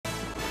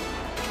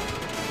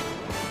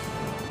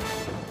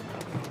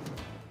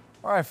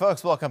All right,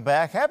 folks, welcome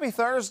back. Happy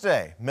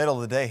Thursday.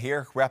 Middle of the day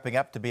here, wrapping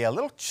up to be a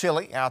little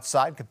chilly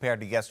outside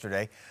compared to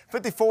yesterday.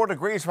 54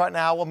 degrees right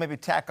now. We'll maybe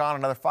tack on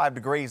another 5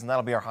 degrees, and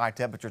that'll be our high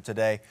temperature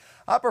today.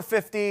 Upper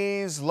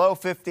 50s, low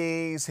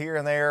 50s here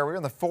and there. We were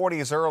in the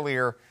 40s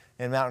earlier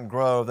in Mountain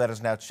Grove. That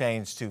has now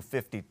changed to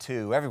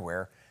 52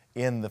 everywhere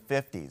in the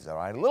 50s. All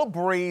right, a little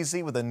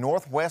breezy with a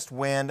northwest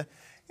wind.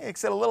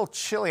 It's a little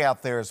chilly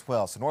out there as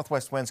well. So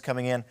northwest winds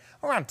coming in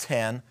around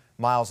 10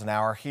 miles an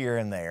hour here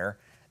and there.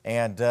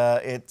 And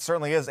it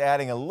certainly is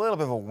adding a little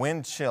bit of a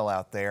wind chill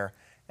out there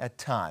at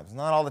times.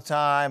 Not all the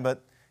time,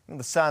 but when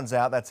the sun's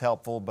out, that's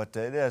helpful. But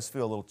it does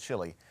feel a little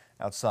chilly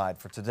outside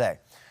for today.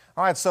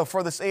 All right, so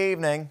for this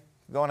evening,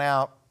 going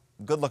out,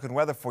 good looking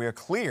weather for you.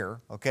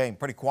 Clear, okay,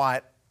 pretty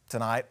quiet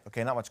tonight.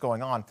 Okay, not much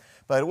going on,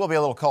 but it will be a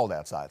little cold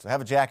outside. So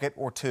have a jacket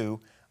or two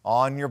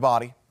on your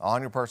body, on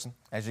your person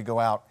as you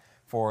go out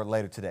for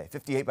later today.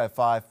 58 by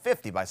 5,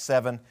 50 by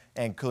 7,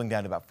 and cooling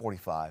down to about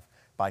 45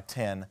 by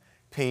 10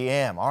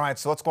 p.m. All right,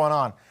 so what's going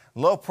on?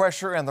 Low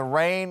pressure and the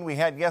rain we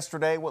had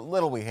yesterday, what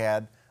little we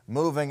had,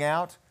 moving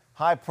out.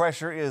 High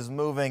pressure is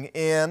moving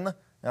in,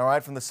 all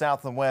right, from the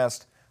south and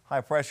west.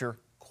 High pressure,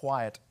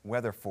 quiet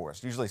weather for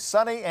us. Usually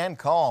sunny and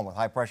calm with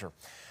high pressure.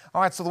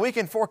 All right, so the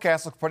weekend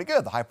forecast looks pretty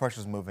good. The high pressure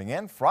is moving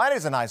in.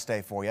 Friday's a nice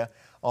day for you,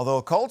 although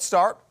a cold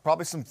start,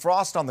 probably some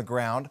frost on the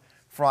ground.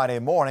 Friday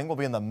morning will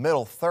be in the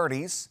middle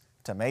 30s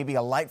to maybe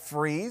a light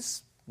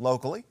freeze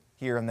locally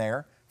here and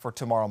there for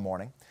tomorrow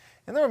morning.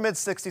 And there were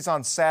mid-60s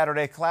on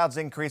Saturday. Clouds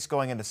increase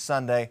going into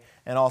Sunday,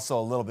 and also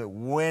a little bit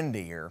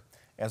windier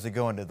as we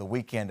go into the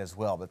weekend as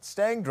well. But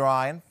staying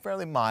dry and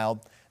fairly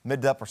mild,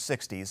 mid to upper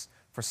 60s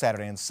for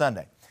Saturday and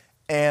Sunday.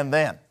 And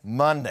then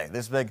Monday,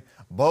 this big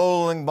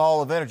bowling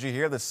ball of energy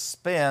here, the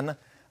spin.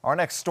 Our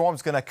next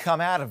storm's going to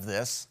come out of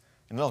this,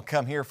 and it'll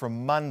come here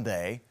from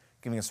Monday,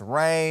 giving us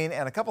rain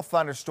and a couple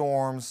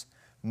thunderstorms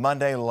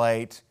Monday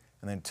late,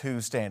 and then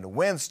Tuesday into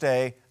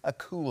Wednesday, a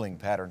cooling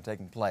pattern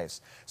taking place.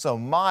 So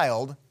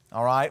mild,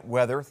 all right,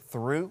 weather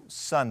through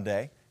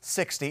Sunday,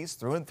 60s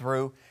through and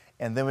through,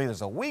 and then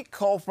there's a weak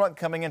cold front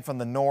coming in from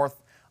the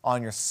north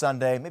on your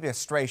Sunday, maybe a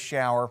stray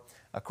shower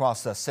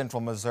across central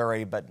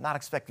Missouri, but not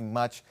expecting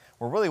much.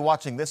 We're really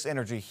watching this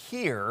energy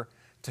here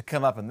to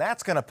come up, and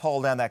that's going to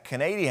pull down that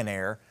Canadian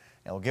air,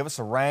 and will give us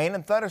a rain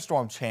and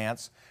thunderstorm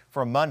chance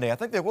for Monday. I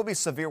think there will be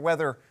severe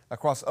weather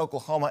across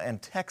Oklahoma and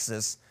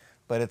Texas,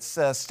 but it's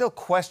still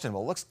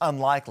questionable. It looks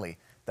unlikely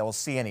that we'll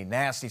see any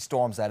nasty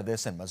storms out of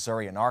this in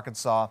Missouri and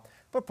Arkansas,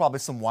 but probably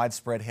some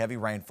widespread heavy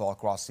rainfall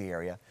across the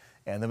area.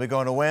 And then we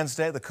go into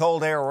Wednesday, the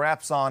cold air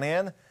wraps on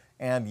in,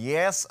 and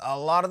yes, a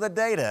lot of the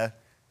data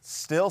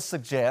still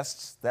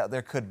suggests that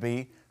there could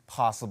be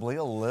possibly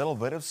a little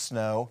bit of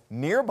snow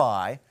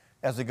nearby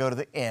as we go to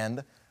the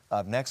end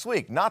of next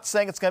week. Not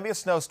saying it's going to be a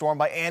snowstorm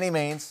by any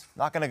means,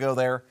 not going to go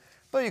there,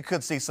 but you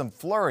could see some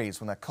flurries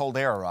when that cold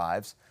air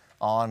arrives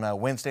on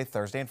Wednesday,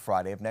 Thursday, and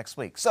Friday of next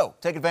week. So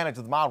take advantage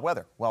of the mild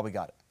weather while we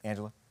got it.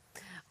 Angela?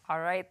 All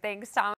right, thanks, Tom.